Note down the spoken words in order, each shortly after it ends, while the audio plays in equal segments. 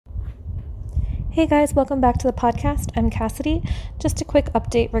Hey guys, welcome back to the podcast. I'm Cassidy. Just a quick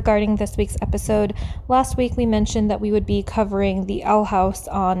update regarding this week's episode. Last week we mentioned that we would be covering the Owl House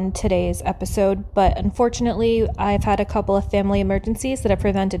on today's episode, but unfortunately I've had a couple of family emergencies that have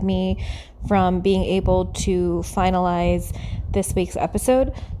prevented me from being able to finalize this week's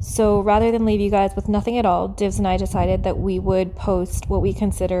episode. So rather than leave you guys with nothing at all, Divs and I decided that we would post what we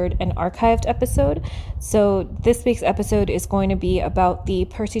considered an archived episode. So this week's episode is going to be about the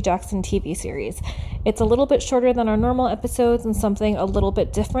Percy Jackson TV series. It's a little bit shorter than our normal episodes and something a little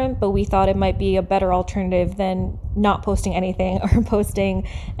bit different, but we thought it might be a better alternative than not posting anything or posting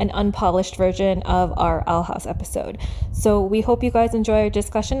an unpolished version of our Owl House episode. So we hope you guys enjoy our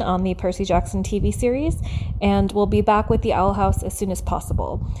discussion on the Percy Jackson TV series, and we'll be back with the Owl House as soon as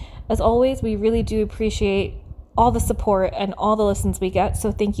possible. As always, we really do appreciate all the support and all the listens we get,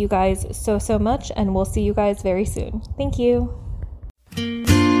 so thank you guys so much, and we'll see you guys very soon. Thank you.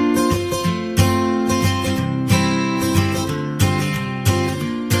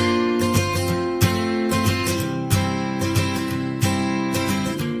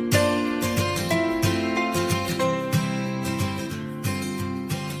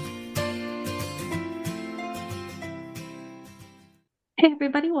 Hey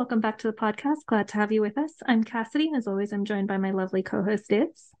everybody, welcome back to the podcast. Glad to have you with us. I'm Cassidy, and as always, I'm joined by my lovely co-host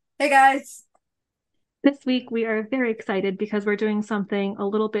Divs. Hey guys. This week we are very excited because we're doing something a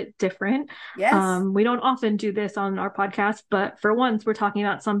little bit different. Yes. We don't often do this on our podcast, but for once we're talking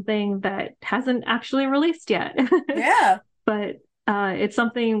about something that hasn't actually released yet. Yeah. But it's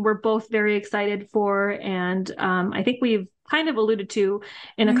something we're both very excited for, and I think we've kind of alluded to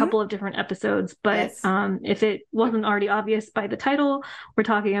in a couple of different episodes, but Yes. if it wasn't already obvious by the title, we're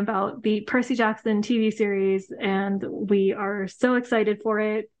talking about the Percy Jackson TV series, and we are so excited for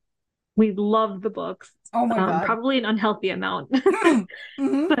it. We love the books, Oh my God. probably an unhealthy amount, but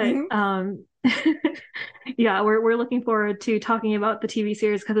Mm-hmm. yeah, we're looking forward to talking about the TV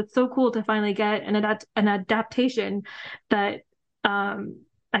series because it's so cool to finally get an adaptation that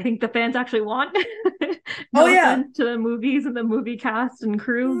I think the fans actually want. Oh No yeah. offense to the movies and the movie cast and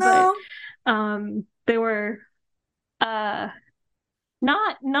crew, but No. they were uh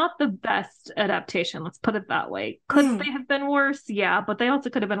not the best adaptation, let's put it that way. Could Mm. they have been worse? Yeah, but they also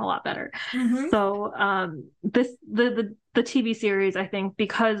could have been a lot better. Mm-hmm. So this the TV series, I think,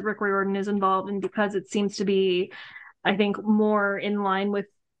 because Rick Riordan is involved and because it seems to be, I think, more in line with,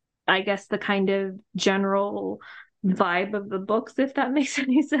 I guess, the kind of general vibe of the books, if that makes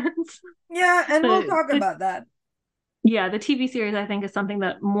any sense. Yeah, and we'll The talk the about that. yeah, the TV series I think is something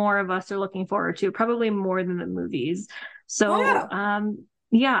that more of us are looking forward to, probably more than the movies. Oh So yeah.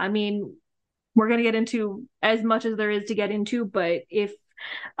 yeah, I mean, we're going to get into as much as there is to get into, but if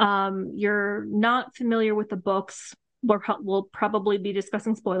you're not familiar with the books, we'll probably be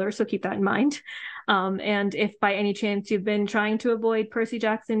discussing spoilers, so keep that in mind. And if by any chance you've been trying to avoid Percy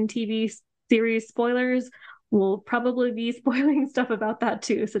Jackson TV series spoilers, we'll probably be spoiling stuff about that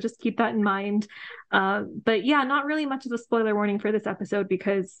too, so just keep that in mind. But yeah, not really much of a spoiler warning for this episode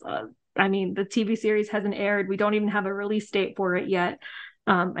because I mean, the TV series hasn't aired. We don't even have a release date for it yet.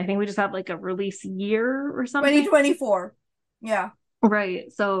 I think we just have like a release year or something. 2024. Yeah.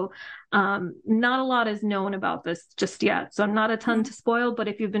 Right. So not a lot is known about this just yet. So not a ton Mm. to spoil, but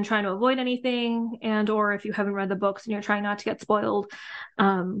if you've been trying to avoid anything and or if you haven't read the books and you're trying not to get spoiled,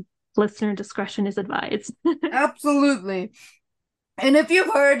 listener discretion is advised. Absolutely. And if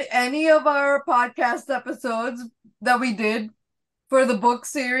you've heard any of our podcast episodes that we did for the book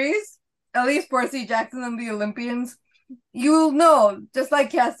series, at least Percy Jackson and the Olympians, you'll know, just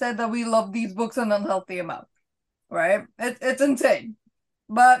like Cass said, that we love these books an unhealthy amount, right? It's insane.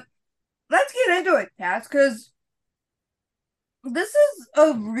 But let's get into it, Cass, because this is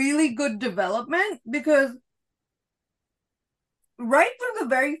a really good development because right from the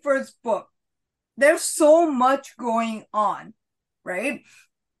very first book, there's so much going on, right?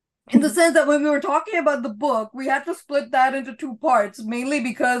 In the sense that when we were talking about the book, we had to split that into two parts, mainly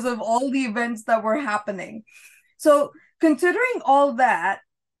because of all the events that were happening. So, considering all that,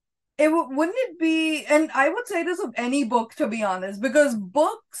 wouldn't it be, and I would say this of any book, to be honest, because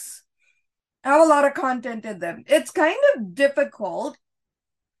books have a lot of content in them. It's kind of difficult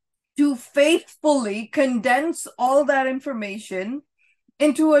to faithfully condense all that information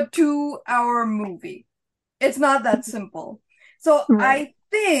into a 2 hour movie. It's not that simple. So Right.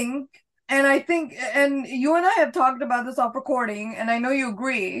 and you and I have talked about this off recording, and I know you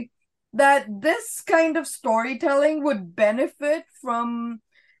agree that this kind of storytelling would benefit from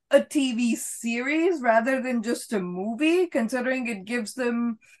a TV series rather than just a movie, considering it gives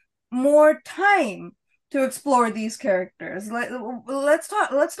them more time to explore these characters. Let's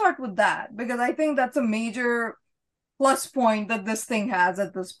start with that because I think that's a major plus point that this thing has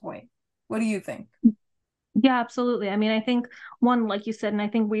at this point. What do you think? Yeah, absolutely. I mean, I think one, like you said, and I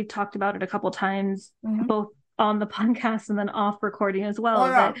think we've talked about it a couple times, Mm-hmm. both on the podcast and then off recording as well, Oh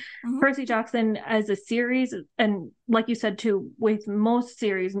is yeah. that Mm-hmm. Percy Jackson as a series, and like you said too, with most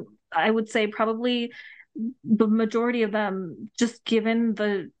series, I would say probably the majority of them, just given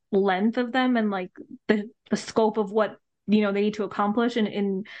the length of them and like the scope of what they need to accomplish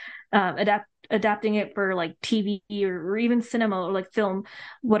in adapting it for like TV or even cinema or like film,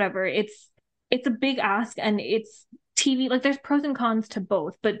 whatever. It's a big ask, and it's TV. Like there's pros and cons to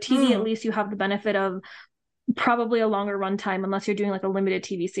both, but TV at Mm-hmm. least you have the benefit of probably a longer runtime unless you're doing like a limited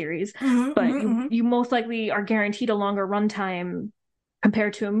TV series. Mm-hmm. But Mm-hmm. you most likely are guaranteed a longer runtime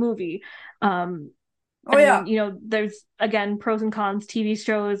compared to a movie. Um, Oh yeah. and there's again pros and cons. TV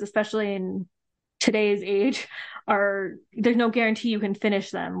shows, especially in today's age, are there's no guarantee you can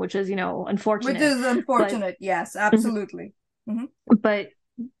finish them, which is Which unfortunate. is But unfortunate. Yes, absolutely. Mm-hmm. but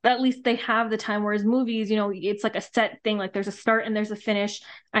at least they have the time, whereas movies, it's like a set thing, like there's a start and there's a finish,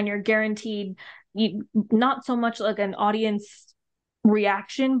 and you're guaranteed not so much like an audience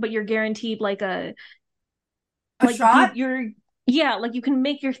reaction, but you're guaranteed like a A like shot? you're yeah, like you can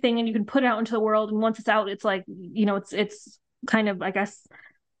make your thing and you can put it out into the world, and once it's out, it's like it's kind of, I guess,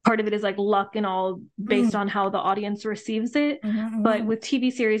 part of it is like luck and all based Mm-hmm. on how the audience receives it. But Mm-hmm. with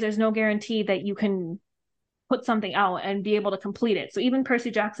TV series, there's no guarantee that you can put something out and be able to complete it. So even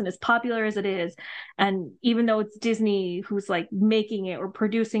Percy Jackson, as popular as it is, and even though it's Disney who's like making it or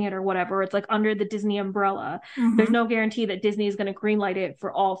producing it or whatever, it's like under the Disney umbrella, there's Mm-hmm. no guarantee that Disney is going to greenlight it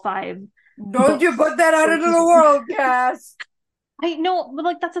for all five Don't you books put that out or into the world, Cass. I know, but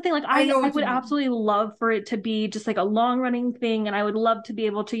like that's the thing. Like I know I what you would mean. absolutely love for it to be just like a long running thing, and I would love to be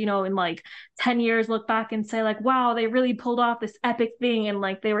able to, in like 10 years look back and say like, wow, they really pulled off this epic thing, and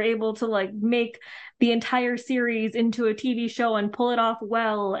like they were able to like make the entire series into a TV show and pull it off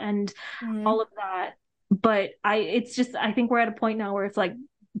well and Mm-hmm. all of that. But it's just I think we're at a point now where it's like,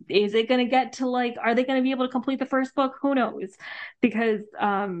 is it going to get to like, are they going to be able to complete the first book? Who knows? Because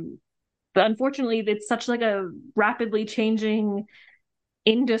but unfortunately it's such like a rapidly changing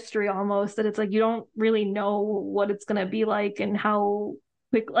industry almost, that it's like you don't really know what it's going to be like and how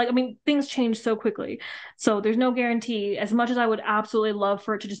quick, like I mean things change so quickly, so there's no guarantee. As much as I would absolutely love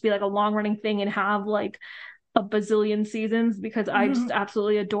for it to just be like a long running thing and have like a bazillion seasons, because I just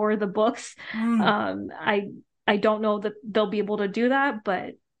absolutely adore the books, Mm-hmm. I don't know that they'll be able to do that,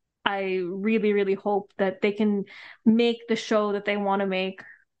 but I really really hope that they can make the show that they want to make,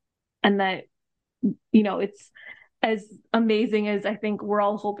 and that it's as amazing as I think we're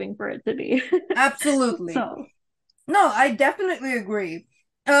all hoping for it to be. Absolutely. So, No, I definitely agree.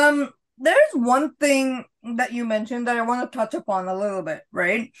 There's one thing that you mentioned that I want to touch upon a little bit,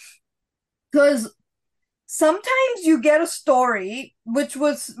 right? Because sometimes you get a story which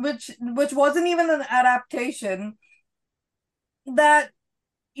wasn't even an adaptation that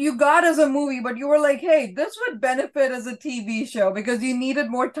you got as a movie, but you were like, hey, this would benefit as a TV show because you needed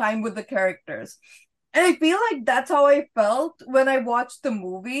more time with the characters. And I feel like that's how I felt when I watched the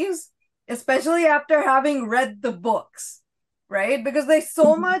movies, especially after having read the books, right? Because there's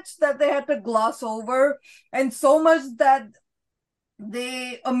so much that they had to gloss over and so much that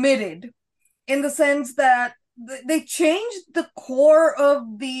they omitted, in the sense that they changed the core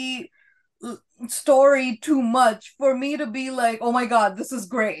of the story too much for me to be like, oh my god, this is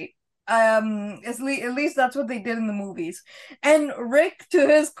great. At least that's what they did in the movies. And Rick, to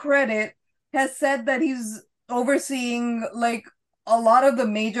his credit, has said that he's overseeing like a lot of the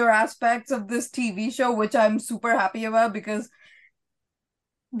major aspects of this TV show, which I'm super happy about because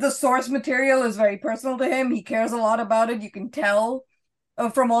the source material is very personal to him. He cares a lot about it. You can tell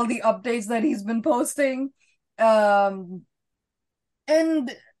from all the updates that he's been posting. Um,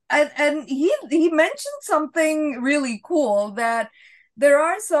 and and he mentioned something really cool, that there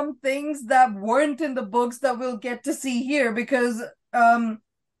are some things that weren't in the books that we'll get to see here because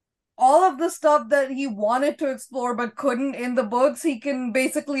all of the stuff that he wanted to explore but couldn't in the books, he can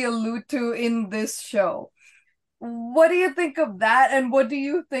basically allude to in this show. What do you think of that, and what do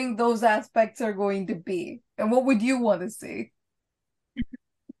you think those aspects are going to be, and what would you want to see?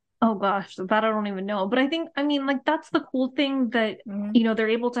 oh gosh, that I don't even know. But I think, I mean, like that's the cool thing that, Mm-hmm. they're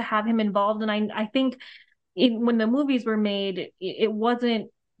able to have him involved. And I think when the movies were made, it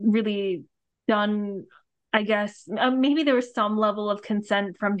wasn't really done, I guess. Maybe there was some level of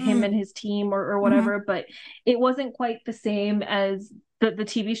consent from him and his team or Mm-hmm. whatever, but it wasn't quite the same as the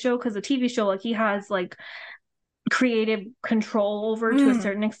TV show, because the TV show, like he has like creative control over to a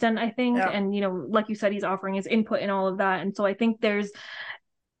certain extent, I think. Yeah. And, like you said, he's offering his input in all of that. And so I think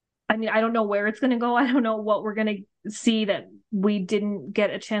I don't know where it's going to go. I don't know what we're going to see that we didn't get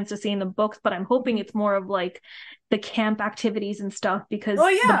a chance to see in the books, but I'm hoping it's more of like the camp activities and stuff, because Oh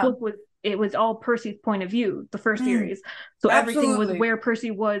the yeah. book was all Percy's point of view, the first Mm, series. So everything was absolutely. where Percy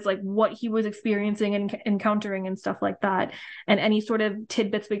was, like what he was experiencing and encountering and stuff like that. And any sort of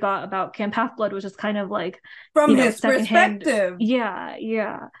tidbits we got about Camp Half-Blood was just kind of like, From his secondhand. perspective. Yeah,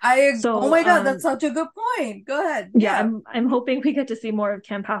 yeah. Oh So my God, that's such a good point. Go ahead. yeah, Yeah. I'm hoping we get to see more of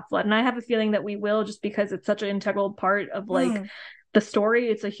Camp Half-Blood, and I have a feeling that we will, just because it's such an integral part of like Mm, the story.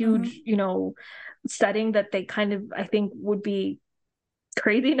 It's a mm-hmm. huge, setting that they kind of, I think, would be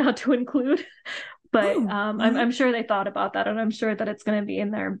crazy not to include. But Mm, I'm sure they thought about that, and I'm sure that it's going to be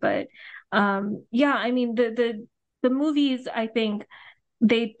in there. But yeah, I mean the movies, I think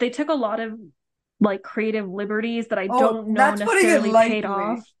they took a lot of like creative liberties that I oh, don't know that's putting it necessarily paid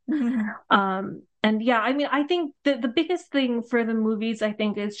lightly. off. And yeah, I mean, I think the biggest thing for the movies, I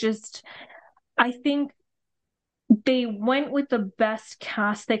think, is just I think they went with the best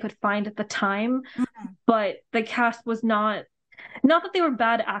cast they could find at the time, Mm, but the cast was not that they were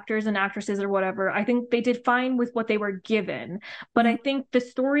bad actors and actresses or whatever. I think they did fine with what they were given, but mm, I think the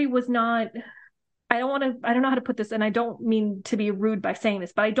story was not. I don't know how to put this, and I don't mean to be rude by saying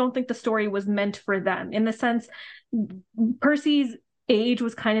this, but I don't think the story was meant for them, in the sense Percy's age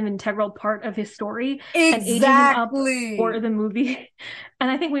was kind of an integral part of his story, and aging him up for exactly. the movie. And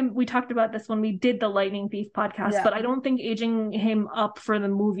I think we talked about this when we did the Lightning Thief podcast, Yeah. but I don't think aging him up for the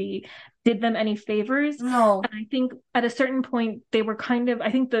movie did them any favors. No. And I think at a certain point they were kind of, I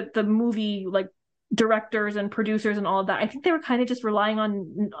think that the movie, like, directors and producers and all of that, I think they were kind of just relying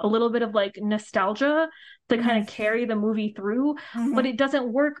on a little bit of like nostalgia to kind Mm, of carry the movie through. But mm-hmm. it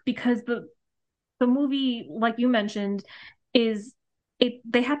doesn't work, because the movie, like you mentioned, is it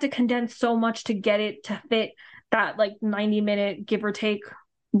they had to condense so much to get it to fit that like 90-minute give or take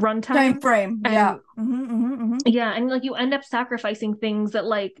Time runtime. frame. Yeah. And Mm-hmm, mm-hmm, mm-hmm. yeah, and like you end up sacrificing things that,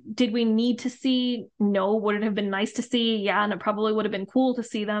 like, did we need to see? No. Would it have been nice to see? Yeah, and it probably would have been cool to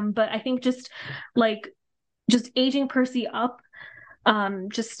see them. But I think like just aging Percy up,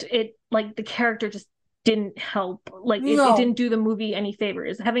 just it like the character just didn't help. Like it No. didn't do the movie any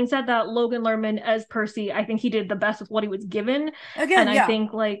favors. Having said that, Logan Lerman as Percy, I think he did the best with what he was given. And Again, I yeah.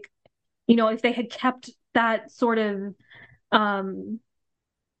 think, like, if they had kept that sort of um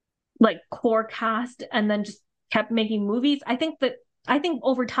like core cast and then just kept making movies, I think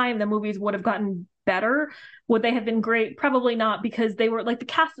over time the movies would have gotten better. Would they have been great? Probably not, because they were like, the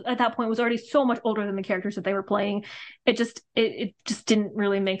cast at that point was already so much older than the characters that they were playing. It just didn't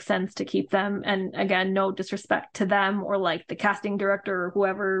really make sense to keep them. And again, no disrespect to them or like the casting director or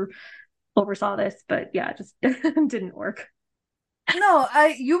whoever oversaw this, but yeah, it just didn't work. No,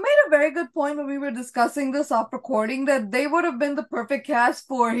 you made a very good point when we were discussing this off recording that they would have been the perfect cast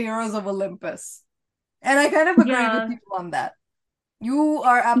for Heroes of Olympus. And I kind of agree with Yeah. you on that. You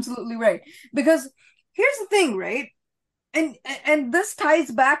are absolutely right. Because here's the thing, right? And this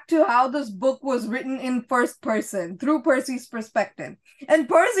ties back to how this book was written in first person through Percy's perspective. And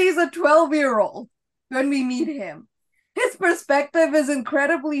Percy is a 12-year-old when we meet him. His perspective is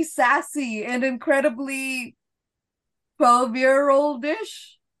incredibly sassy and incredibly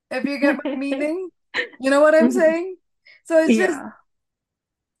 12-year-old-ish, if you get my meaning. You know what I'm saying? So it's just, Yeah.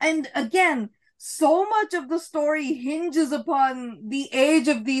 and again, so much of the story hinges upon the age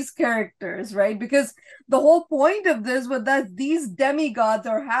of these characters, right? Because the whole point of this was that these demigods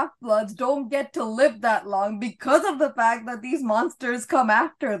or half-bloods don't get to live that long because of the fact that these monsters come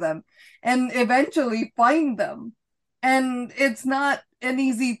after them and eventually find them. And it's not an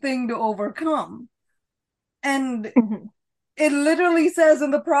easy thing to overcome. And it literally says in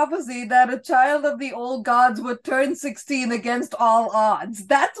the prophecy that a child of the old gods would turn 16 against all odds.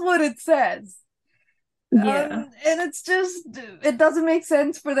 That's what it says. Yeah. And it's just, it doesn't make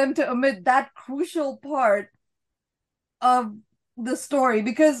sense for them to omit that crucial part of the story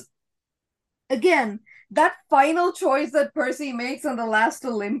because, again, that final choice that Percy makes on the last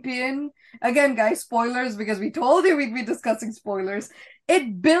Olympian, again, guys, spoilers because we told you we'd be discussing spoilers.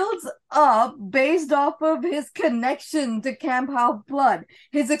 It builds up based off of his connection to Camp Half-Blood,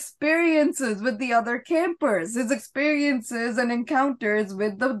 his experiences with the other campers, his experiences and encounters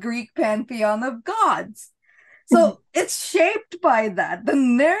with the Greek pantheon of gods. So it's shaped by that. The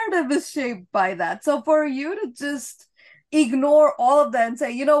narrative is shaped by that. So for you to just ignore all of that and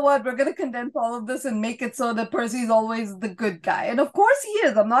say, you know what, we're going to condense all of this and make it so that Percy's always the good guy. And of course he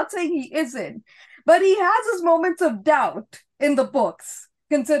is. I'm not saying he isn't. But he has his moments of doubt in the books.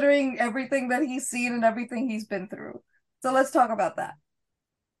 considering everything that he's seen and everything he's been through. So let's talk about that.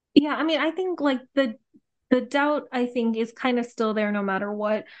 Yeah, I mean, I think like the doubt I think is kind of still there no matter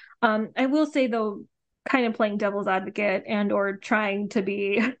what. I will say though, kind of playing devil's advocate and or trying to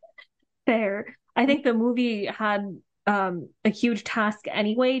be fair, I think the movie had a huge task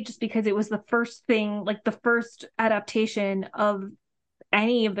anyway, just because it was the first thing, like the first adaptation of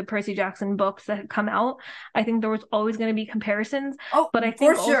any of the Percy Jackson books that had come out. I think there was always going to be comparisons, Oh, but I for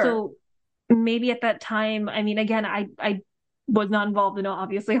think sure. also maybe at that time, I mean, again, I was not involved in it,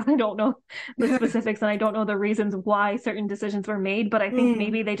 obviously. I don't know the specifics and I don't know the reasons why certain decisions were made, but I think Mm.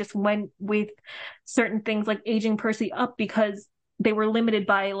 maybe they just went with certain things like aging Percy up because they were limited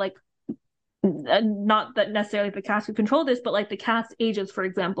by like not that necessarily the cast could control this, but like the cast ages, for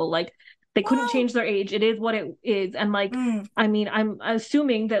example, like they couldn't Well, change their age. It is what it is. And like, mm, I mean, I'm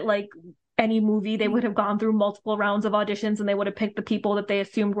assuming that like any movie, they would have gone through multiple rounds of auditions and they would have picked the people that they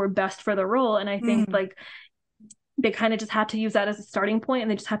assumed were best for the role. And I think mm, like they kind of just had to use that as a starting point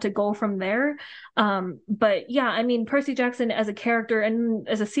and they just had to go from there. But yeah, I mean, Percy Jackson as a character and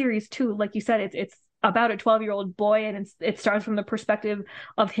as a series too, like you said, it's about a 12-year-old boy and it starts from the perspective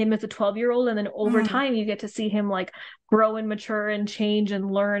of him as a 12-year-old, and then over mm. time you get to see him like grow and mature and change and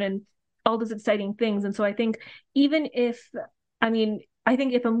learn and all those exciting things. And so I think even if I mean, I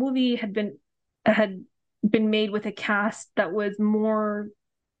think if a movie had been made with a cast that was more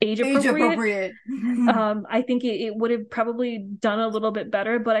age Age appropriate, appropriate. I think it would have probably done a little bit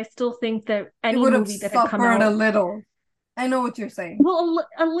better, but I still think that It any would have movie that had come suffered a out, little. I know what you're saying. well,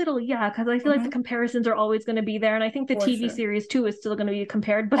 a little, yeah, because I feel like the Hmm. comparisons are always going to be there, and I think the For TV sure. series too is still going to be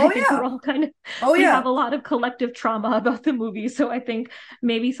compared. But I Oh think we're yeah. all kind of Oh we have yeah. a lot of collective trauma about the movie, so I think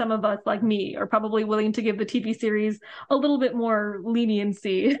maybe some of us, like me, are probably willing to give the TV series a little bit more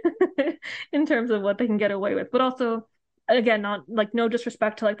leniency in terms of what they can get away with. But also, again, not like no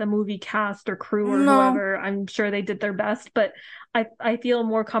disrespect to like the movie cast or crew or No. whoever. I'm sure they did their best, but I feel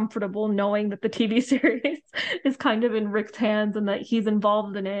more comfortable knowing that the TV series is kind of in Rick's hands and that he's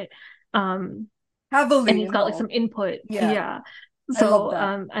involved in it. Um, and Heavily he's got like some involved. input. Yeah. Yeah. I love So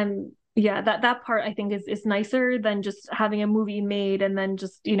that. and yeah, that part I think is nicer than just having a movie made and then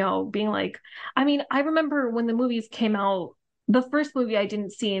just, being like, I mean, I remember when the movies came out, the first movie I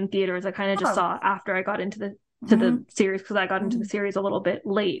didn't see in theaters, I kind of just Oh. saw after I got into the to Hmm. the series because I got into the Hmm. series a little bit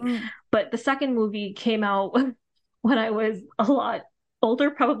late. Mm. But the second movie came out when I was a lot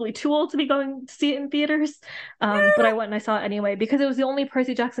older, probably too old to be going to see it in theaters. But I went and I saw it anyway because it was the only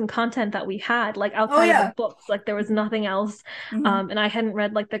Percy Jackson content that we had, like Oh outside of the yeah. books. Like there was nothing else. Hmm. And I hadn't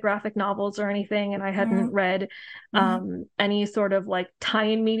read like the graphic novels or anything, and I hadn't Hmm. read Hmm. any sort of like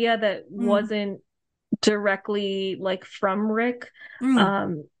tie-in media that Hmm. wasn't directly like from Rick.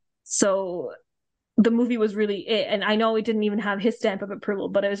 Hmm. So the movie was really it. And I know it didn't even have his stamp of approval,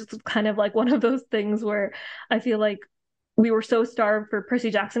 but it was just kind of like one of those things where I feel like we were so starved for Percy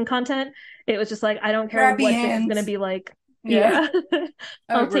Jackson content. It was just like, I don't care Crappy what this is going to hands. be like. Yeah. Yeah,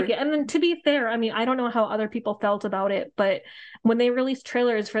 I I'll take agree. it. And then to be fair, I mean, I don't know how other people felt about it, but when they released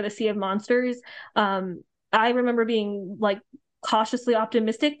trailers for the Sea of Monsters, I remember being like cautiously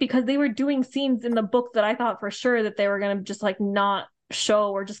optimistic because they were doing scenes in the book that I thought for sure that they were going to just like not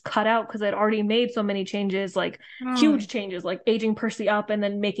show or just cut out because they'd already made so many changes, like Hmm. huge changes, like aging Percy up and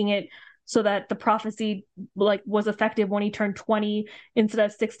then making it so that the prophecy like was effective when he turned 20 instead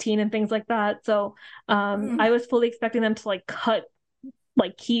of 16 and things like that. So Hmm. I was fully expecting them to like cut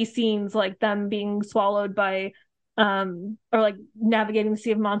like key scenes like them being swallowed by or like navigating the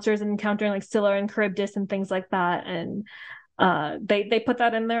Sea of Monsters and encountering like Scylla and Charybdis and things like that. And they put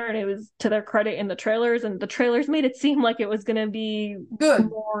that in there and it was to their credit in the trailers, and the trailers made it seem like it was going to be Good.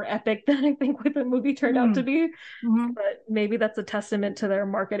 more epic than I think what the movie turned out to Hmm. be. Hmm. But maybe that's a testament to their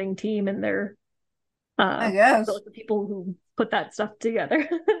marketing team and their I guess. the people who put that stuff together.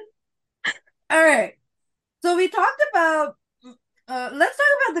 All right. So we talked about let's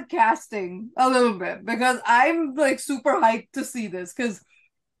talk about the casting a little bit because I'm like super hyped to see this because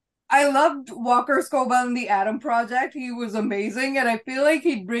I loved Walker Scobell in the Atom Project. He was amazing, and I feel like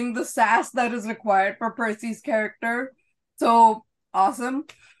he'd bring the sass that is required for Percy's character. So awesome.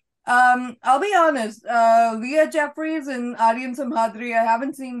 I'll be honest. Leah Jeffries and Aryan Samhadri, I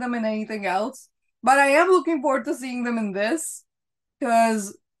haven't seen them in anything else, but I am looking forward to seeing them in this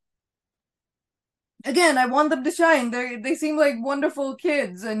because again, I want them to shine. They seem like wonderful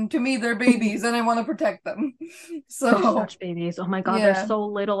kids, and to me, they're babies, and I want to protect them. They're So such babies. Oh my God, they're yeah, so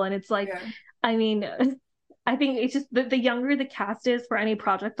little. And it's like, yeah, I mean, I think it's just the younger the cast is for any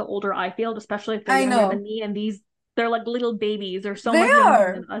project, the older I feel, especially if they're I younger than know. me. And these, they're like little babies. They're so They much younger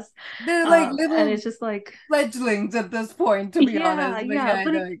are. than us. They're like And little it's just like, fledglings at this point, to be yeah, honest. But yeah. yeah,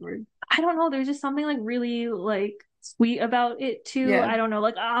 But I it's, agree. I don't know. There's just something like really like sweet about it too. Yeah. I don't know.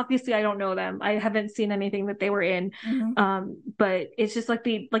 Like obviously I don't know them. I haven't seen anything that they were in. Hmm. But it's just like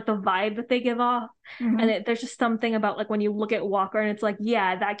the vibe that they give off. And Hmm. there's just something about like when you look at Walker and it's like,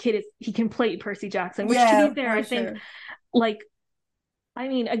 yeah, that kid is he can play Percy Jackson, which to be Yeah, fair, for I think sure. like I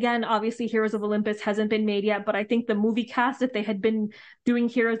mean, again, obviously Heroes of Olympus hasn't been made yet, but I think the movie cast, if they had been doing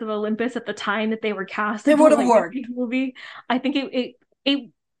Heroes of Olympus at the time that they were It casted for would have like this worked big movie, I think it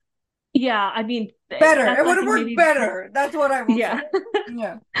yeah, I mean, better. It that's I would have think worked maybe better. That's what I will say. yeah.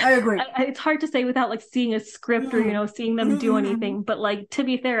 Yeah, I agree. It's hard to say without like seeing a script or Mm-hmm. seeing them do Mm-hmm. anything, but like to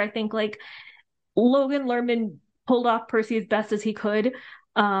be fair, I think like Logan Lerman pulled off Percy as best as he could.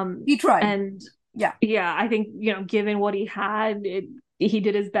 He tried. And Yeah. yeah, I think, given what he had, he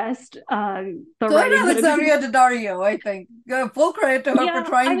did his best. The So did writing could have been, Alexandria Daddario, I think. Full credit to her for yeah, I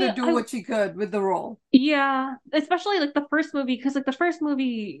trying to mean, do what she could with the role. yeah, especially like the first movie, because like the first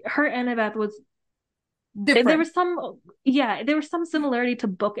movie, her Annabeth was, there Different. was some, yeah, there was some similarity to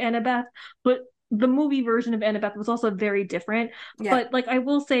book Annabeth, but the movie version of Annabeth was also very different. Yeah. But like, I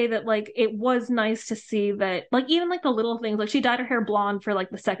will say that like, it was nice to see that, like, even like the little things, like she dyed her hair blonde for like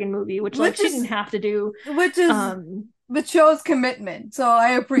the second movie, which like Which she didn't is have to do. which is Um, which shows commitment. So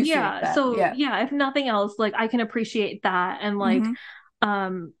I appreciate Yeah, that. so Yeah. yeah, if nothing else, like I can appreciate that. And like,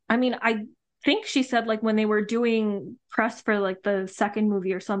 Hmm. I mean, I think she said like when they were doing press for like the second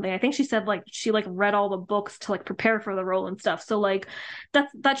movie or something, I think she said like she like read all the books to like prepare for the role and stuff. So like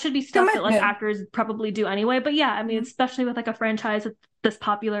that should be stuff that like Commitment. actors probably do anyway. But yeah, I mean, Mhm. especially with like a franchise that's this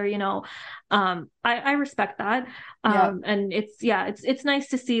popular, I respect that. Yeah. And it's nice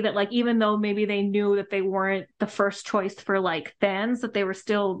to see that like even though maybe they knew that they weren't the first choice for like fans, that they were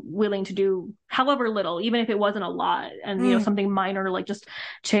still willing to do however little, even if it wasn't a lot, and Mm. something minor like just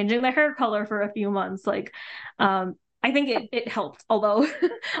changing the hair color for a few months. Like, I think it helped. Although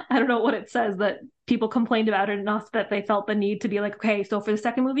I don't know what it says that people complained about it enough that they felt the need to be like, okay, so for the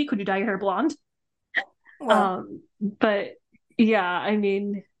second movie, could you dye your hair blonde? Well, But yeah, I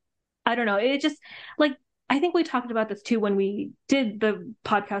mean, I don't know. It just like I think we talked about this too when we did the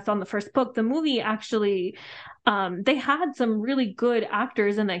podcast on the first book. The movie actually, they had some really good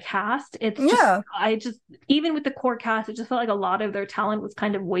actors in the cast. It's just yeah. I just even with the core cast, it just felt like a lot of their talent was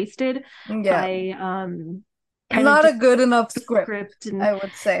kind of wasted Yeah. by kind of Not a just good enough the script, script and I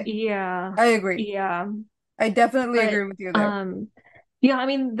would say. yeah, I agree. yeah. I definitely But agree with you there. yeah, I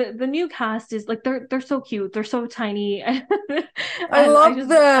mean the new cast is like they're so cute. They're so tiny. And I I love just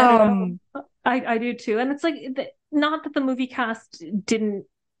I don't know. them. I do too. And it's like not that the movie cast didn't,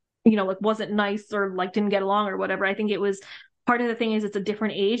 like wasn't nice or like didn't get along or whatever. I think it was part of the thing is it's a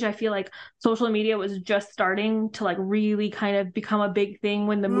different age. I feel like social media was just starting to like really kind of become a big thing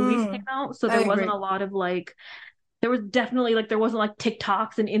when the movies came Mm, out. So I there wasn't agree. a lot of like there was definitely like there wasn't like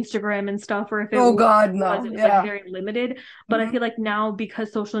TikToks and Instagram and stuff, or if Oh God, no. it was like Yeah. very limited. But I Hmm. feel like now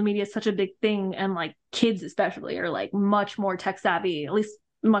because social media is such a big thing and like kids especially are like much more tech savvy, at least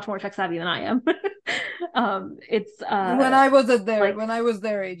much more tech savvy than I am. It's like When I was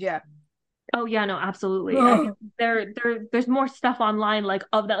their age, yeah. oh yeah, no, absolutely. I think there's more stuff online like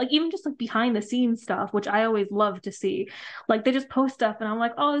of that, like even just like behind the scenes stuff, which I always love to see. Like they just post stuff and I'm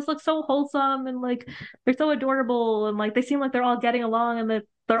like, oh, this looks so wholesome and like they're so adorable and like they seem like they're all getting along and that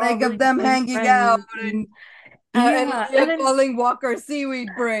they're all Like really of just them being hanging out friends. And and yeah, Leah and then calling Walker seaweed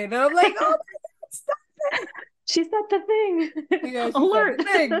brain. And I'm like, oh my God, stop it. she said the thing. Yeah, she said the Alert.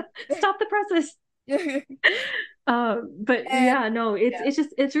 thing. Stop the presses. But And yeah, no, yeah. it's just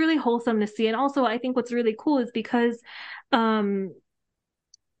it's really wholesome to see. And also I think what's really cool is um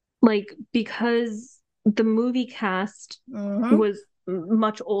because the movie cast Hmm. was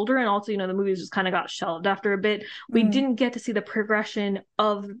much older and also the movies just kind of got shelved after a bit, we Mm. didn't get to see the progression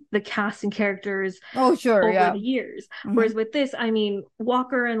of the cast and characters Oh, sure, over yeah. the years. Hmm. Whereas with this, I mean,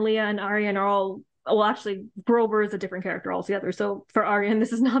 Walker and Leah and Aryan are all well, actually, Grover is a different character altogether. So for Aryan,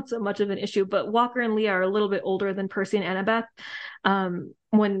 this is not so much of an issue. But Walker and Leah are a little bit older than Percy and Annabeth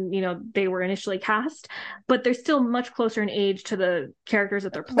when they were initially cast, but they're still much closer in age to the characters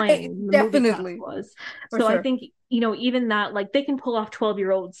that they're playing than the movie cast Definitely, was. for So I sure. think even that like they can pull off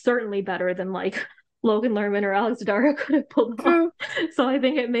 12-year-olds certainly better than like Logan Lerman or Alex Daddario could have pulled off. True. So I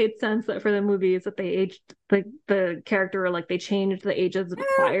think it made sense that for the movies that they aged the character, or like they changed the ages Yeah.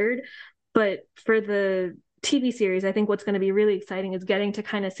 required. But for the TV series, I think what's going to be really exciting is getting to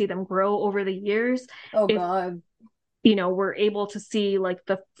kind of see them grow over the years. Oh If God. we're able to see like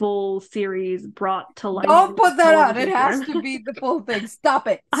the full series brought to life Don't in put that out. It television has form. to be the full thing. Stop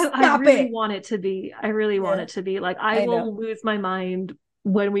it. I Stop really it. want it to be. I really want Yeah, it to be. Like, I I know. will lose my mind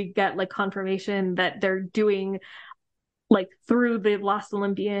when we get like confirmation that they're doing like through the Last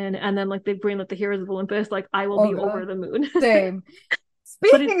Olympian, and then like they bring like the Heroes of Olympus. Like, I will Oh be over god. the moon. Same.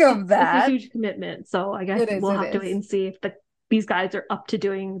 But Speaking it's of it's a that, huge commitment. So I guess it is, we'll it have to wait is. and see if these guys are up to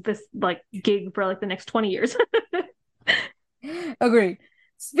doing this like gig for like the next 20 years. Agreed.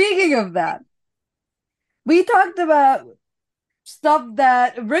 Speaking of that, we talked about stuff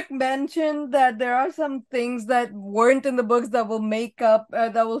that Rick mentioned that there are some things that weren't in the books that will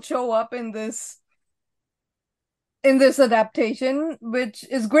that will show up in this adaptation, which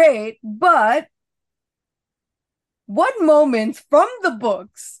is great. But what moments from the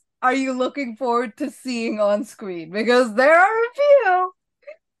books are you looking forward to seeing on screen? Because there are a few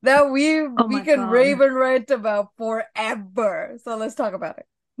that we Oh we my can God. rave and rant about forever. So let's talk about it.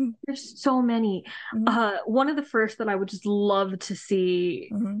 There's so many. Mhm, One of the first that I would just love to see,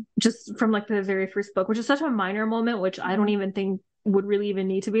 mhm, just from like the very first book, which is such a minor moment, which I don't mhm. even think would really even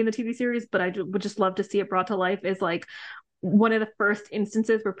need to be in the TV series, but would just love to see it brought to life, is like one of the first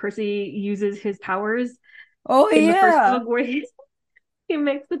instances where Percy uses his powers Oh in the first yeah. book, where he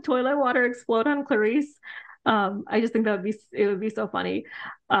makes the toilet water explode on Clarice. I just think it would be so funny.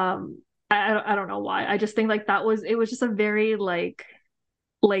 I don't know why. I just think like it was just a very like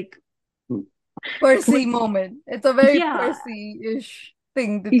Percy when moment. It's a very yeah, Percy-ish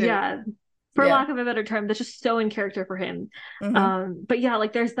thing to do. yeah, for Yeah. lack of a better term, that's just so in character for him. Hmm. But yeah,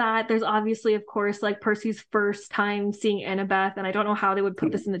 like there's that. There's obviously, of course, like Percy's first time seeing Annabeth, and I don't know how they would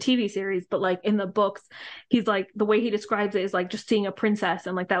put this in the TV series, but like in the books, he's like, the way he describes it is like just seeing a princess,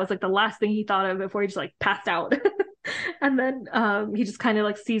 and like that was like the last thing he thought of before he just like passed out. And then he just kind of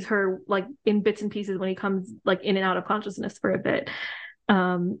like sees her like in bits and pieces when he comes like in and out of consciousness for a bit.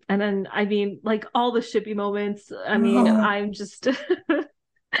 And then I mean, like all the shippy moments. I mean, Oh, I'm just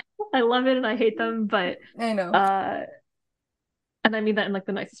I love it and I hate them, but I know. uh and I mean that in like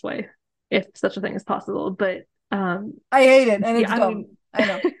the nicest way, if such a thing is possible. But I hate it and yeah, it's I dumb. mean I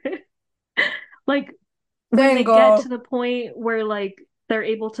know. like when Same they get girl. to the point where like they're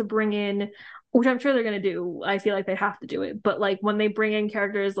able to bring in, which I'm sure they're gonna do, I feel like they have to do it, but like when they bring in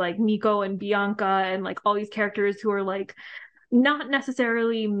characters like Nico and Bianca and like all these characters who are like not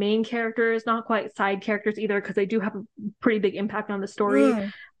necessarily main characters, not quite side characters either, because they do have a pretty big impact on the story.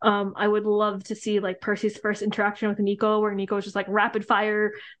 Mm. I would love to see like Percy's first interaction with Nico, where Nico is just like rapid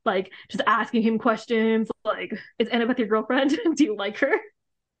fire, like just asking him questions, like, "Is Annabeth your girlfriend? Do you like her?"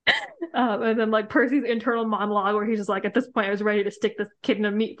 And then like Percy's internal monologue, where he's just like, "At this point, I was ready to stick this kid in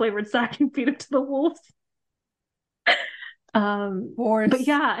a meat flavored sack and feed him to the wolves." Of But course.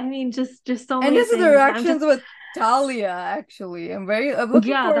 yeah, I mean, just so And many his things. I'm interactions just with Talia, actually. I'm looking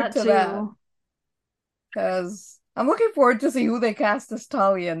yeah, forward that to that. too. Because I'm looking forward to see who they cast as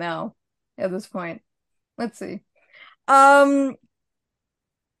Talia now at this point. Let's see. Um,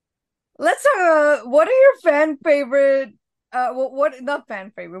 let's what are your fan favorite what not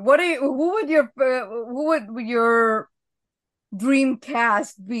fan favorite. What are you, who would your dream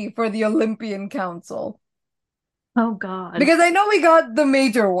cast be for the Olympian Council? Oh God. Because I know we got the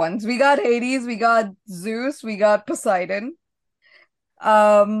major ones. We got Hades, we got Zeus, we got Poseidon.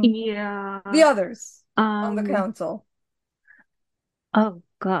 The Yeah. others on the Um, council. oh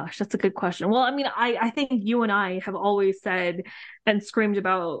gosh, that's a good question. Well, I mean, I think you and I have always said and screamed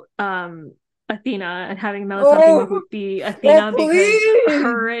about Athena, and having Melisandre Oh, be oh, Athena, because please,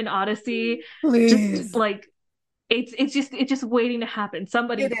 her and Odyssey just please. like it's just waiting to happen.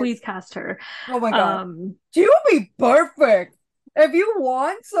 Somebody It please is. cast her. Oh my God. Um, She would be perfect. If you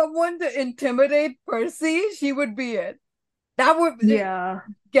want someone to intimidate Percy, she would be it. That would yeah.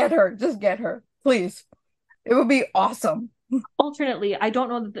 get her. Just get her. Please. It would be awesome. Alternately, I don't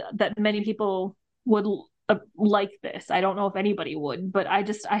know that many people would like this. I don't know if anybody would, but I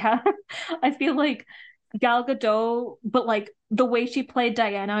have I feel like Gal Gadot, but like the way she played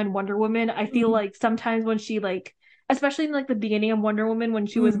Diana in Wonder Woman, I feel Mm, like sometimes when she like, especially in like the beginning of Wonder Woman, when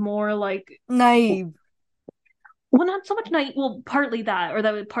she was mm. more like, Naive. well, not so much night, well, partly that, or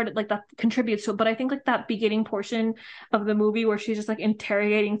that would part of like that contributes to it, but I think like that beginning portion of the movie where she's just like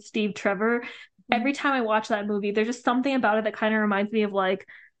interrogating Steve Trevor, Mm. every time I watch that movie, there's just something about it that kind of reminds me of like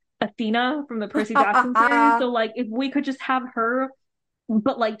Athena from the Percy Jackson series. So like if we could just have her,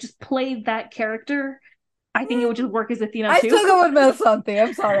 but like just play that character I think it would just work as Athena I too. still go with Melisandre.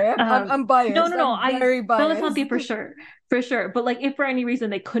 I'm sorry. I'm biased. No. I'm very biased. Melisandre for sure. But like, if for any reason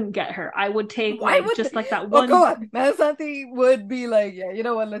they couldn't get her, I would take Why like would just they? like that Oh, come one. on. Melisandre would be like, yeah, you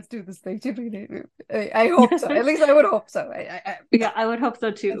know what? Let's do this thing. I hope so. At least I would hope so. No, Yeah, I would hope so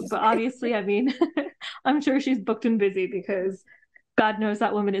that's too. just But me. obviously, I mean, I'm sure she's booked and busy because God knows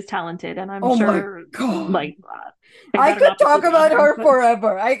that woman is talented, and I'm Oh my sure God. like they I better could not be talk sleeping on about her. her But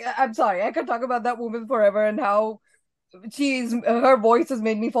forever. I'm sorry. I could talk about that woman forever and how her voice has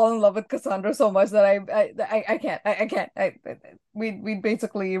made me fall in love with Cassandra so much that I can't. I can't. We'd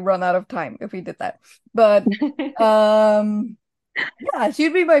basically run out of time if we did that. But um yeah,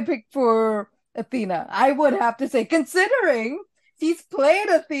 she'd be my pick for Athena. I would have to say, considering she's played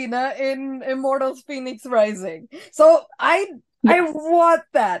Athena in Immortals Phoenix Rising. So I yes, want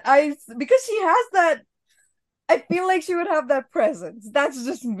that. Because she has that. I feel like she would have that presence. That's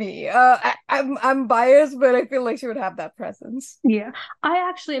just me. I'm biased, but I feel like she would have that presence. yeah. I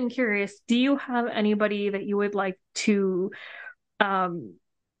actually am curious. Do you have anybody that you would like to um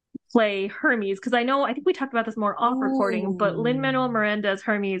play Hermes? Because I think we talked about this more off recording, but Lin-Manuel Ooh. Miranda as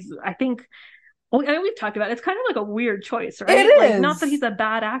Hermes, I think. Well, I mean, we've talked about it. It's kind of like a weird choice, It right? Like, not that is. he's a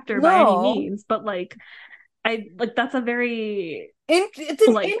bad actor by any No. means, but like, I like that's a very It's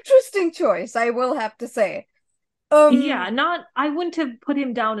an like interesting choice, I will have to say. yeah, Um, not I wouldn't have put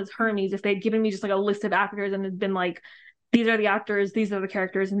him down as Hermes if they'd given me just like a list of actors and had been like, these are the actors, these are the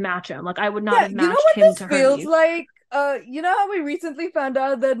characters, and match him. Like I would not yeah, have you know matched what him this to feels Hermes. like? You know how we recently found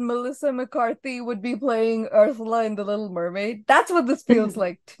out that Melissa McCarthy would be playing Ursula in The Little Mermaid? That's what this feels Mhm.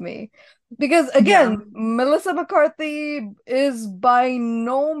 like to me. Because Yeah. again, Melissa McCarthy is by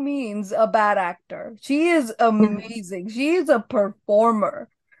no means a bad actor. She is Mhm. amazing. She is a performer,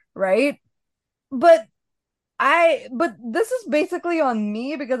 right? But but this is basically on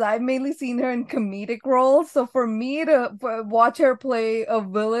me because I've mainly seen her in comedic roles. So for me to watch her play a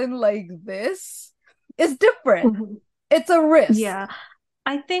villain like this is different. Mhm. It's a risk. Yeah.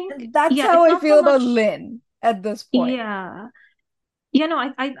 I think And that's yeah, how it's I not so feel about much Lynn at this point. yeah. Yeah, no,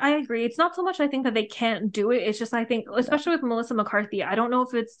 I agree. It's not so much I think that they can't do it. It's just I think, No. especially with Melissa McCarthy, I don't know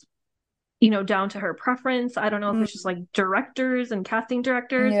if it's, down to her preference. I don't know if it's just Mm, like directors and casting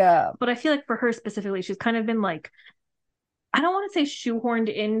directors, yeah. but I feel like for her specifically, she's kind of been like, I don't want to say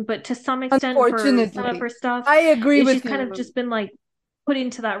shoehorned in, but to some extent for some of Unfortunately, her stuff, I agree is she's with kind of you. just been like put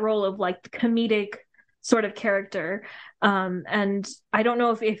into that role of like the comedic sort of character. And I don't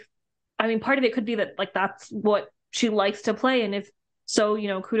know if I mean, part of it could be that like that's what she likes to play, and if so,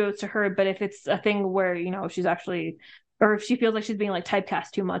 kudos to her. But if it's a thing where she's actually, or if she feels like she's being like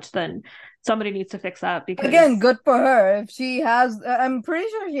typecast too much, then somebody needs to fix that Again, because good for her. If she has, I'm pretty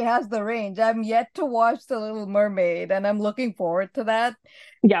sure she has the range. I'm yet to watch The Little Mermaid, and I'm looking forward to that.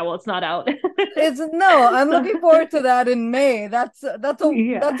 yeah, well, it's not out. It's no, I'm So looking forward to that in May.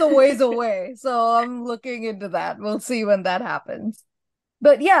 yeah, That's a ways away. So I'm looking into that. We'll see when that happens.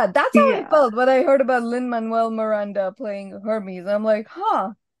 But yeah, that's how I yeah. felt when I heard about Lin-Manuel Miranda playing Hermes. I'm like,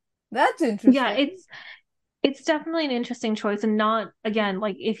 huh, that's Yeah, interesting. it's definitely an interesting choice, and not again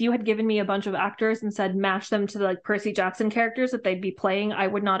like if you had given me a bunch of actors and said match them to the like Percy Jackson characters that they'd be playing, I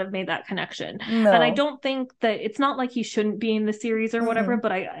would not have made that connection. And I No. don't think that it's not like he shouldn't be in the series or whatever, Mm,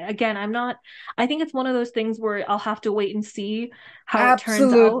 but I'm not. I think it's one of those things where I'll have to wait and see how it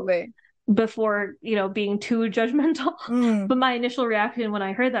turns out absolutely. before being too judgmental. Mm. But my initial reaction when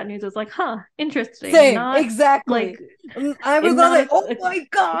I heard that news was like, huh, interesting. Same, Not like exactly. I was not not like, oh a my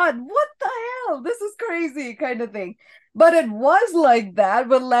God, what the hell? This is crazy kind of thing. But it was like that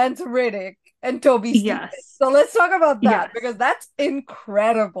with Lance Riddick and Toby Stephens. yes. So let's talk about that Yes. because that's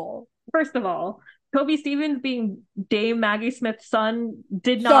incredible. First of all, Toby Stevens being Dame Maggie Smith's son,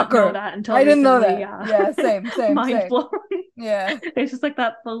 did not know Shocker. that until I didn't know recently. that. Yeah. Yeah, Mind same. blown. Yeah. It's just like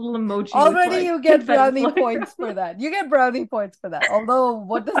that little emoji with Already like you get confetti brownie flying points for around. that. You get brownie points for that. Although,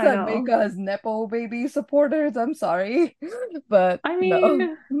 what does I that make know. us Nepo baby supporters? I'm sorry. But I no.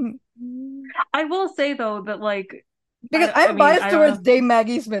 mean, I will say though that like Because I I'm mean, biased I don't towards know. Dame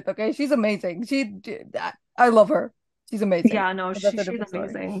Maggie Smith, okay? She's amazing. I love her. She's amazing. Yeah, no, But that's a she's different story.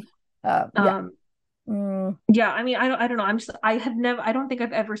 amazing. Yeah. Um, Mm. yeah, I mean, I don't know. I don't think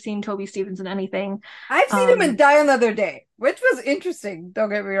I've ever seen Toby Stevens in anything. I've seen him in Um, Die Another Day, which was interesting. Don't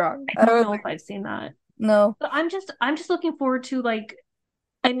get me wrong. I I don't was know like, if I've seen that. no. But I'm just looking forward to like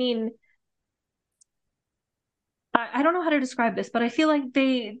I mean, I don't know how to describe this, but I feel like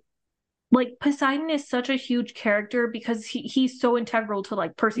they like Poseidon is such a huge character because he's so integral to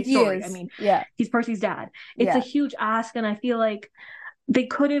like Percy's He story. I is. mean, Yeah. he's Percy's dad. It's a Yeah. huge ask, and I feel like they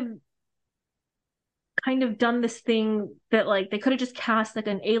could have kind of done this thing that like they could have just cast like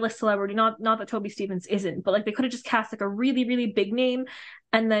an A-list celebrity, not that Toby Stephens isn't, but like they could have just cast like a really, really big name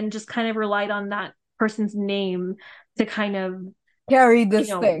and then just kind of relied on that person's name to kind of, Carry you this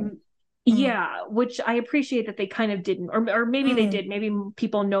know, thing. yeah, which I appreciate that they kind of didn't, or maybe they Mm. did. Maybe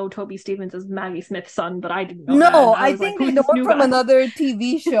people know Toby Stephens as Maggie Smith's son, but I didn't know that, No, and I I was like, think they "Who's know this it new from guy?" another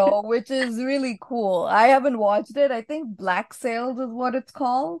TV show, which is really cool. I haven't watched it. I think Black Sails is what it's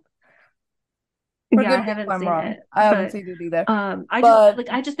called. Yeah, I Forgive me if haven't I'm seen wrong. it, I haven't but seen it either. I But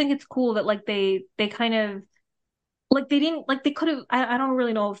just think it's cool that like they kind of like they didn't like they could have. I don't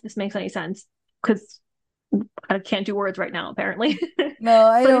really know if this makes any sense because I can't do words right now apparently, no,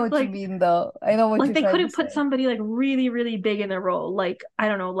 I but know it's what you mean though. I know what like you're they could trying to have put say. somebody like really really big in their role, like I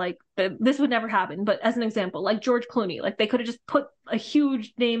don't know, like this would never happen, but as an example, like George Clooney, like they could have just put a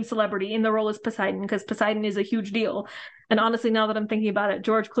huge name celebrity in the role as Poseidon because Poseidon is a huge deal, and honestly now that I'm thinking about it,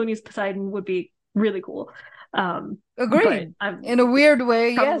 George Clooney's Poseidon would be really cool. But Agreed. I'm In a weird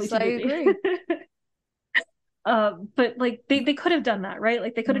way, probably yes, too I busy. agree. But like they could have done that, right?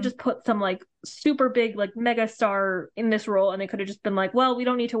 Like they could have Mm. just put some like super big like mega star in this role, and they could have just been like, well, we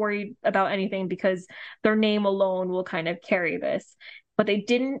don't need to worry about anything because their name alone will kind of carry this. But they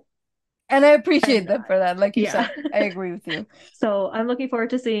didn't, And I appreciate and them for that. Like you yeah. said, I agree with you. So I'm looking forward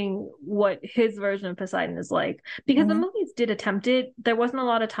to seeing what his version of Poseidon is like because the Hmm. movies did attempt it. There wasn't a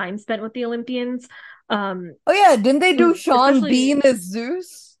lot of time spent with the Olympians. Um, Oh yeah, didn't they do Sean Especially Bean as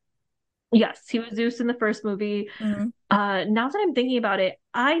Zeus? yes, he was Zeus in the first movie. Hmm. Now that I'm thinking about it,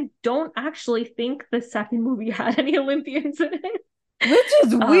 I don't actually think the second movie had any Olympians in it. Which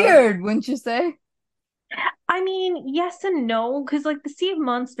is Um, weird, wouldn't you say? I mean, yes and no, because like the Sea of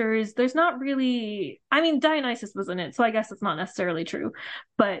Monsters, there's not really. I mean, Dionysus was in it, so I guess it's not necessarily true.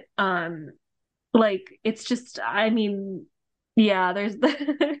 But like it's just, I mean, yeah, there's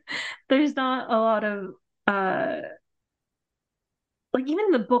there's not a lot of like even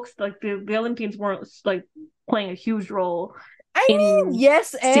in the books, like the Olympians weren't like playing a huge role I mean, in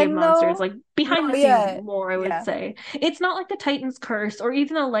yes Sea of and Monsters, no. like No, behind the scenes yeah, more, I would yeah. say. It's not like the Titan's Curse or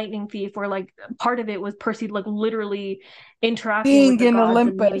even the Lightning Thief, where like part of it was Percy like literally interacting with Being the in gods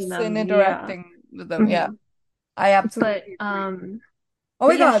and meeting Olympus and them. Yeah. interacting with them, yeah. Hmm. I But absolutely agree. Oh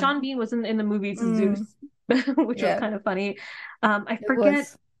my but yeah, God. Sean Bean was in the movies as Zeus, Mm, which was yeah, kind of funny. I it forget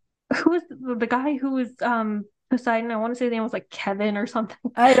was. who was the guy who was Poseidon. I want to say his name was like Kevin or something.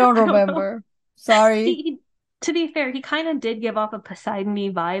 I don't I don't know. remember. Sorry. He to be fair, he kind of did give off a Poseidon-y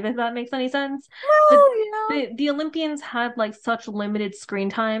vibe, if that makes any sense. But Well, you know, the Olympians had like such limited screen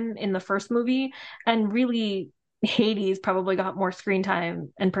time in the first movie, and really Hades probably got more screen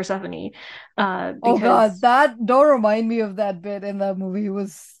time and Persephone, oh God, because that don't remind me of that bit in that movie. It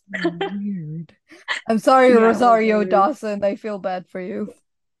was weird. I'm sorry, yeah, it was Rosario weird. Dawson. I feel bad for you,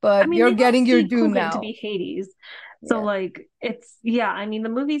 I but mean, you're they got getting your Steve due Coogan to now. be Hades. So Yeah. like it's yeah, I mean the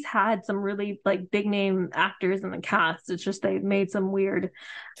movies had some really like big name actors in the cast. It's just they made some weird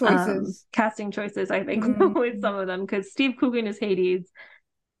Choices. casting choices, I think, Mm. with some of them because Steve Coogan is Hades.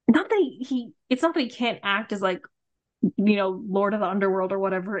 Not that it's not that he can't act as like, Lord of the Underworld or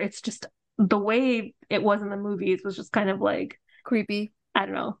whatever. It's just the way it was in the movies was just kind of like, Creepy. I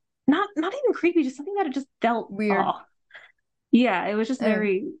don't know. Not even creepy, just something that it just felt Weird. off. Yeah, it was just Uh,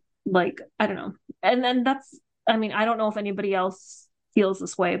 very like I don't know. And then that's I mean, I don't know if anybody else feels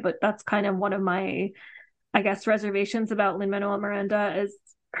this way, but that's kind of one of my I guess reservations about Lin-Manuel Miranda is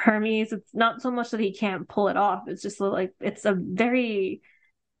Hermes. It's not so much that he can't pull it off. It's just like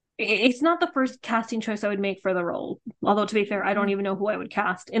it's not the first casting choice I would make for the role. Although to be fair, I don't even know who I would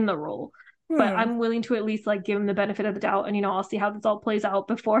cast in the role. But hmm. I'm willing to at least like give him the benefit of the doubt, and I'll see how this all plays out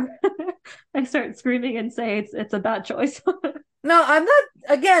before I start screaming and say it's a bad choice. No, I'm not.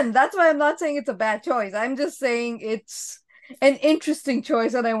 Again, that's why I'm not saying it's a bad choice. I'm just saying it's an interesting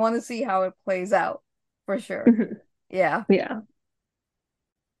choice, and I want to see how it plays out for sure. Yeah. Yeah.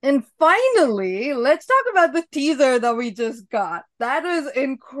 And finally, let's talk about the teaser that we just got. That is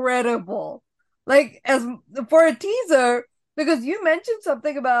incredible. Like, as for a teaser, because you mentioned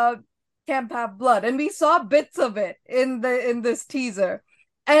something about Camp Have Blood, and we saw bits of it in this teaser.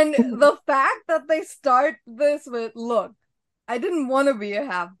 And the fact that they start this with, look, I didn't want to be a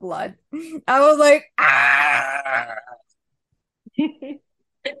half blood. I was like, ah.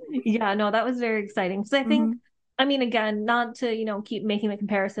 Yeah, no, that was very exciting. Because I think, Mhm. I mean, again, not to, keep making the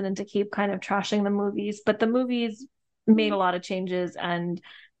comparison and to keep kind of trashing the movies, but the movies made a lot of changes and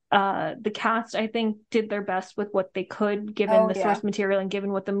the cast, I think, did their best with what they could given Oh the yeah. source material and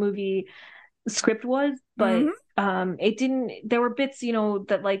given what the movie script was. But Hmm. it didn't, there were bits,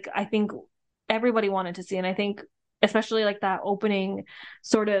 that like I think everybody wanted to see. And I think especially like that opening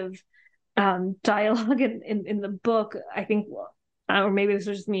sort of dialogue in the book. I think, or maybe this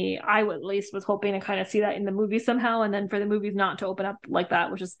was just me, I at least was hoping to kind of see that in the movie somehow, and then for the movies not to open up like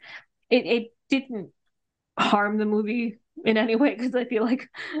that, which is it didn't harm the movie in any way, because I feel like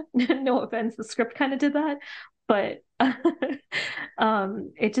no offense, the script kind of did that, but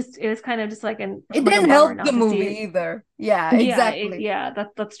it was kind of just like It like a didn't bummer help the not to see movie it. either. Yeah, Yeah, exactly.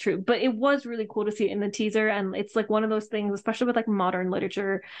 that's true. But it was really cool to see it in the teaser, and it's like one of those things, especially with like modern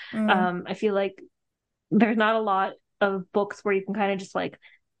literature. Mm. I feel like there's not a lot of books where you can kind of just like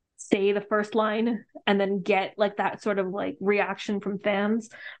say the first line and then get like that sort of like reaction from fans.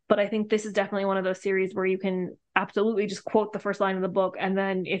 But I think this is definitely one of those series where you can absolutely just quote the first line of the book, and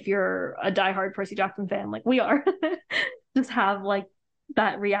then if you're a diehard Percy Jackson fan like we are, just have like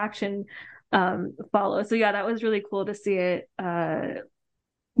that reaction follow. So yeah, that was really cool to see it.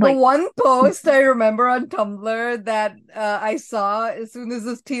 The Like one post I remember on Tumblr that I saw as soon as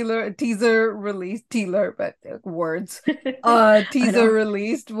this teaser released, but words, I teaser know.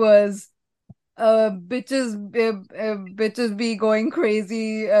 released was bitches be going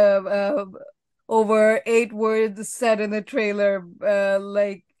crazy over 8 words said in the trailer,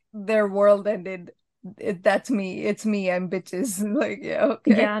 like their world ended. That's me. It's me. I'm bitches. Like, yeah,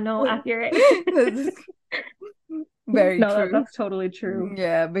 okay. Yeah, no, accurate. Very No, true. that's totally true.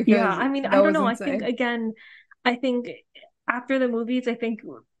 Yeah, Yeah, because I mean, that I don't was know. I think insane. again, I think after the movies, I think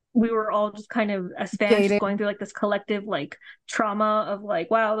we were all just kind of as fans just Jaded. going through like this collective like trauma of like,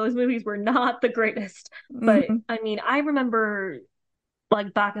 wow, those movies were not the greatest. But Mhm. I mean, I remember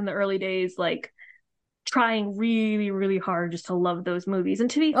like back in the early days, like trying really, really hard just to love those movies. And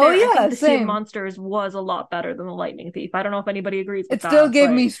to be Oh fair, I yeah, think The Sea of same. Monsters was a lot better than The Lightning Thief. I don't know if anybody agrees with It still that, gave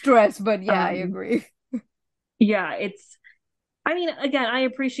but me stress, but yeah, I um agree. yeah, it's I mean, again, I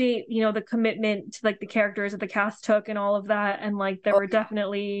appreciate, the commitment to like the characters that the cast took and all of that. And like there Oh were yeah.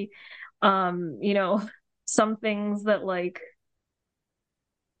 definitely some things that like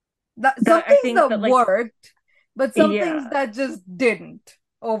Some that I things think that that like worked, but some things yeah. that just didn't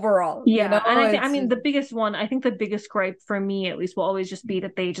overall, Yeah. And I It's mean just I think the biggest gripe for me at least will always just be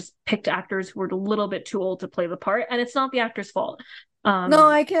that they just picked actors who were a little bit too old to play the part. And it's not the actor's fault. no, Um,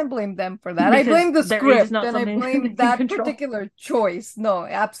 I can't blame them for that. I because blame the their age is script not and I something they blame can that control. particular choice. No,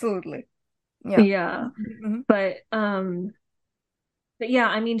 absolutely. Yeah. Yeah. Mhm. But but yeah,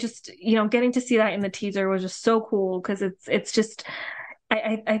 I mean, just getting to see that in the teaser was just so cool because it's just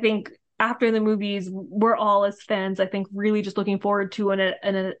I think after the movies, we're all as fans, I think, really just looking forward to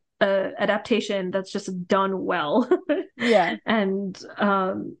an adaptation that's just done well, Yeah. and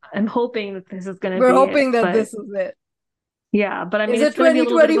I'm hoping that this is going to We're be it. hoping that But this is it. yeah, but I Is mean, it it's going to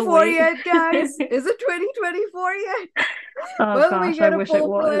be a little bit of a 2024 wait. yet, guys? Is it 2024 yet? Oh When we gosh, I get a wish it was.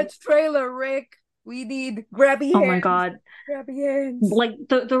 full-fledged trailer, Rick, we need grabby Oh my hands. God. Grabby hands. Like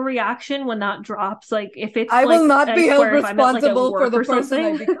the reaction when that drops, like if it's I will like, not I be held swear, if I'm at like at responsible for work the or person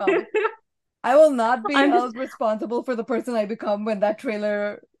I something, become. I will not be I'm just held responsible for the person I become when that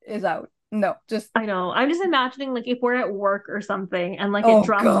trailer is out. No, just I know. I'm just imagining like if we're at work or something and like it oh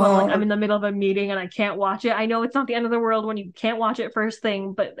drops while like I'm God. in the middle of a meeting and I can't watch it. I know it's not the end of the world when you can't watch it first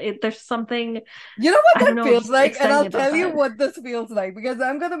thing, but there's something, You know what I don't that know, feels just like? And exciting I'll about tell you that. what this feels like because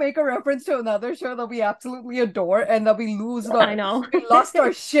I'm gonna make a reference to another show that we absolutely adore and that I know. we lost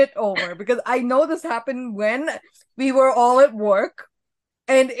our shit over because I know this happened when we were all at work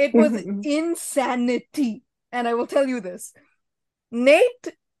and it was Mhm. insanity. And I will tell you this.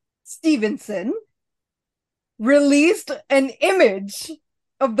 Nate Stevenson released an image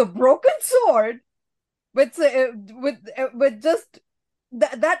of the broken sword with just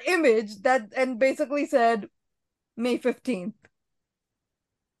that image that and basically said May 15th,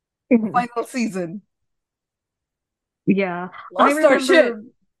 Mhm. final season. Yeah. I Lost our shit. remember,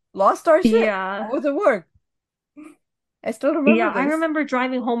 Lost our shit. yeah. How was it work? I still Yeah, remember I this. remember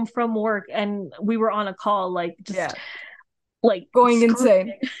driving home from work and we were on a call, like just Yeah. like Going screaming.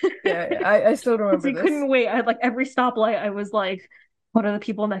 insane. Yeah, I still Because remember we this. couldn't wait. I had like every stoplight, I was like, what are the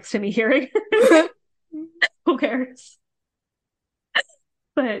people next to me hearing? Who cares?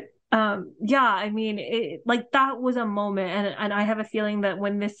 But yeah, I mean like that was a moment, and I have a feeling that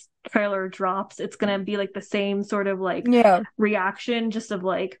when this trailer drops, it's gonna be like the same sort of like Yeah. reaction, just of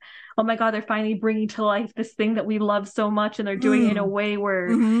like, oh my God, they're finally bringing to life this thing that we love so much, and they're doing it in a Mm. way where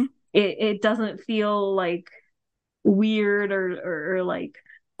Mm-hmm. it doesn't feel like weird or like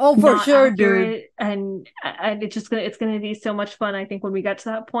Oh, for not sure, dude. accurate, and it's gonna be so much fun, I think, when we get to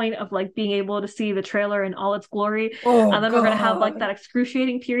that point of like being able to see the trailer in all its glory. Oh And then we're gonna have like God. that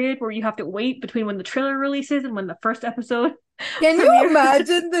excruciating period where you have to wait between when the trailer releases and when the first episode Can you premieres.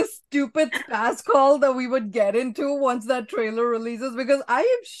 imagine the stupid spaz call that we would get into once that trailer releases? Because I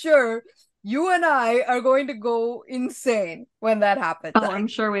am sure you and I are going to go insane when that happens. Oh, I'm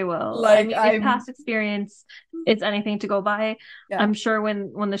sure we will. I Like mean, if past experience is anything to go by, yeah. I'm sure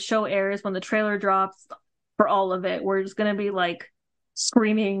when the show airs, when the trailer drops for all of it, we're just gonna be like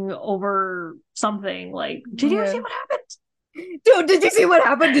screaming over something like, did you see what happened? Dude, did you see what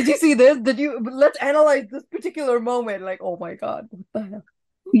happened? Did you see this? Let's analyze this particular moment. Like, oh my God, what the hell?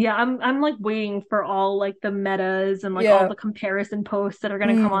 Yeah, I'm like waiting for all like the metas and like all the comparison posts that are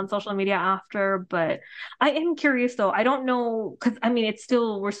going to come on social media after, but I am curious though. I don't know, because I mean it's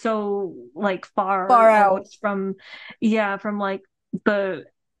still, we're so like far out from like the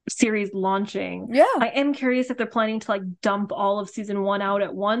series launching. Yeah. I am curious if they're planning to like dump all of season 1 out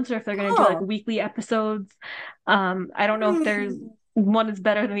at once, or if they're going to do like weekly episodes. I don't know if there's one is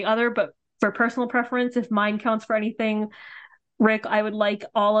better than the other, but for personal preference, if mine counts for anything, Rick, I would like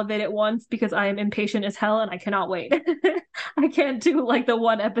all of it at once because I am impatient as hell and I cannot wait. I can't do like the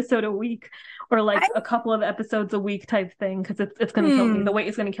one episode a week or like a couple of episodes a week type thing because it's going to kill me. The wait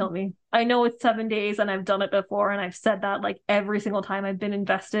is going to kill me. I know it's 7 days and I've done it before and I've said that like every single time I've been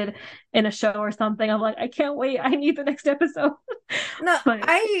invested in a show or something. I'm like, I can't wait. I need the next episode. No,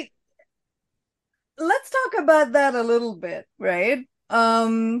 let's talk about that a little bit, right?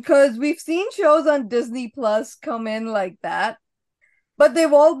 Because we've seen shows on Disney Plus come in like that. But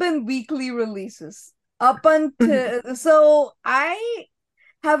they've all been weekly releases up until so I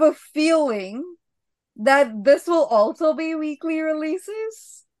have a feeling that this will also be weekly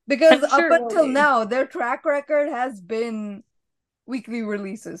releases because up until now their track record has been weekly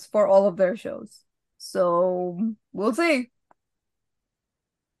releases for all of their shows. So we'll see.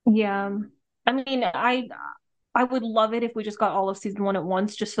 Yeah. I mean, I would love it if we just got all of season 1 at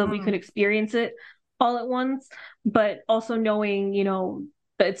once just so we could experience it all at once, but also knowing, you know,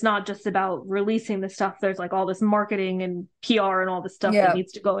 that it's not just about releasing the stuff. There's like all this marketing and PR and all this stuff that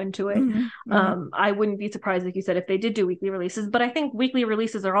needs to go into it. I wouldn't be surprised, like you said, if they did do weekly releases, but I think weekly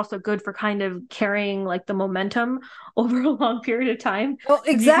releases are also good for kind of carrying like the momentum over a long period of time. Oh,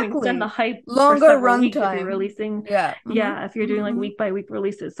 exactly. You can extend the hype longer for run weeks time. if you're releasing. Yeah. If you're doing like week by week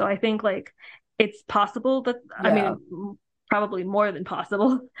releases. So I think like it's possible that, I mean, probably more than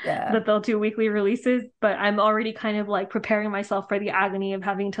possible that they'll do weekly releases, but I'm already kind of like preparing myself for the agony of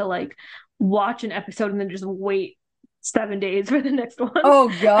having to like watch an episode and then just wait 7 days for the next one.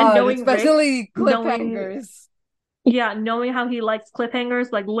 Oh God, and especially Rick, cliffhangers. Knowing how he likes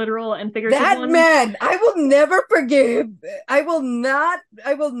cliffhangers, like literal and figurative that ones. Man, I will never forgive. I will never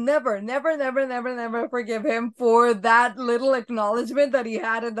forgive him for that little acknowledgement that he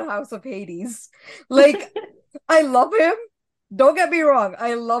had in the House of Hades. Like, I love him. Don't get me wrong.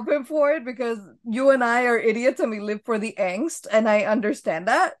 I love him for it because you and I are idiots and we live for the angst, and I understand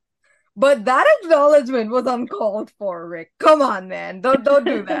that. But that acknowledgement was uncalled for, Rick. Come on, man. Don't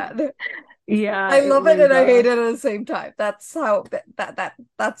do that. I love it and I hate it at the same time. That's how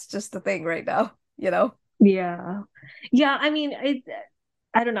that's just the thing right now, you know? Yeah. I mean,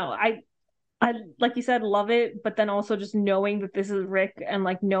 I don't know. I like you said, love it, but then also just knowing that this is Rick and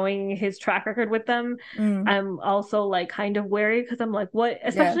like knowing his track record with them, I'm also like kind of wary because I'm like, what?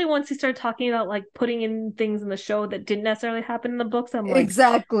 Especially once he started talking about like putting in things in the show that didn't necessarily happen in the books. I'm like,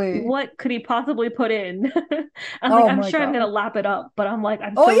 exactly. What could he possibly put in? I'm sure I'm gonna lap it up, but I'm like,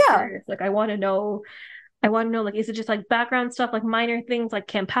 I'm so curious. Like, I want to know. Like, is it just like background stuff, like minor things, like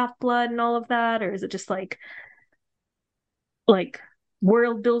Camp Half Blood and all of that, or is it just like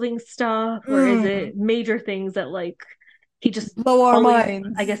world building stuff, or is it major things that like he just blow our minds,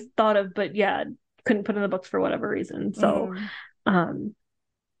 I guess, thought of, but couldn't put in the books for whatever reason. So I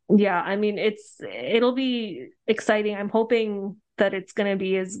mean, it'll be exciting. I'm hoping that it's gonna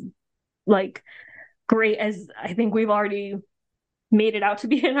be as like great as I think we've already made it out to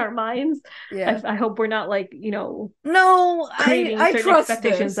be in our minds. I hope we're not like, you know, creating certain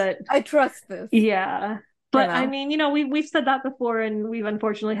expectations that I trust this. But I mean, you know, we've said that before, and we've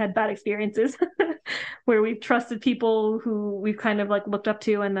unfortunately had bad experiences where we've trusted people who we've kind of like looked up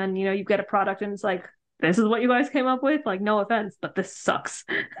to, and then, you know, you get a product and it's like, this is what you guys came up with. Like, no offense, but this sucks.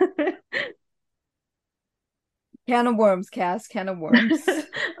 Can of worms, Cass. Can of worms.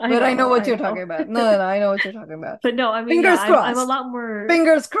 I know what you're talking about. No, I know what you're talking about. But no, I mean, fingers crossed. I'm a lot more.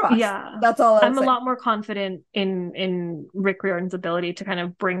 Fingers crossed. Yeah, that's all. I'm a lot more confident in Rick Riordan's ability to kind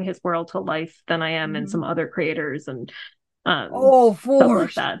of bring his world to life than I am in some other creators and for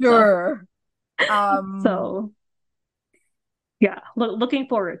like that, sure. So yeah, looking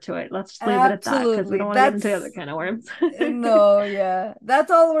forward to it. Let's just leave it at that because we don't want to get into the other can of worms. No,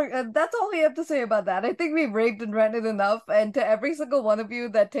 that's all we have to say about that. I think we've raved and ranted enough. And to every single one of you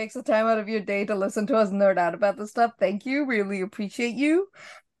that takes the time out of your day to listen to us nerd out about this stuff, thank you. Really appreciate you.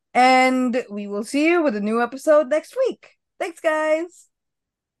 And we will see you with a new episode next week. Thanks, guys.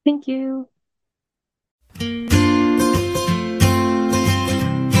 Thank you.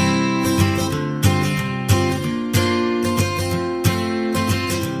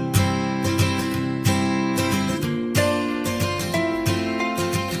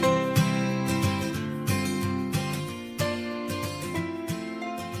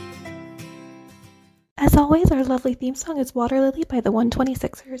 As always, our lovely theme song is Water Lily by the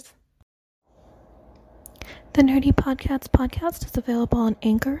 126ers. The Nerdy podcast is available on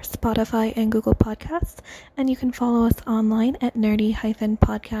Anchor, Spotify, and Google Podcasts, and you can follow us online at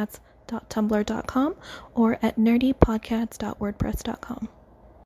nerdy-podcasts.tumblr.com or at nerdypodcasts.wordpress.com.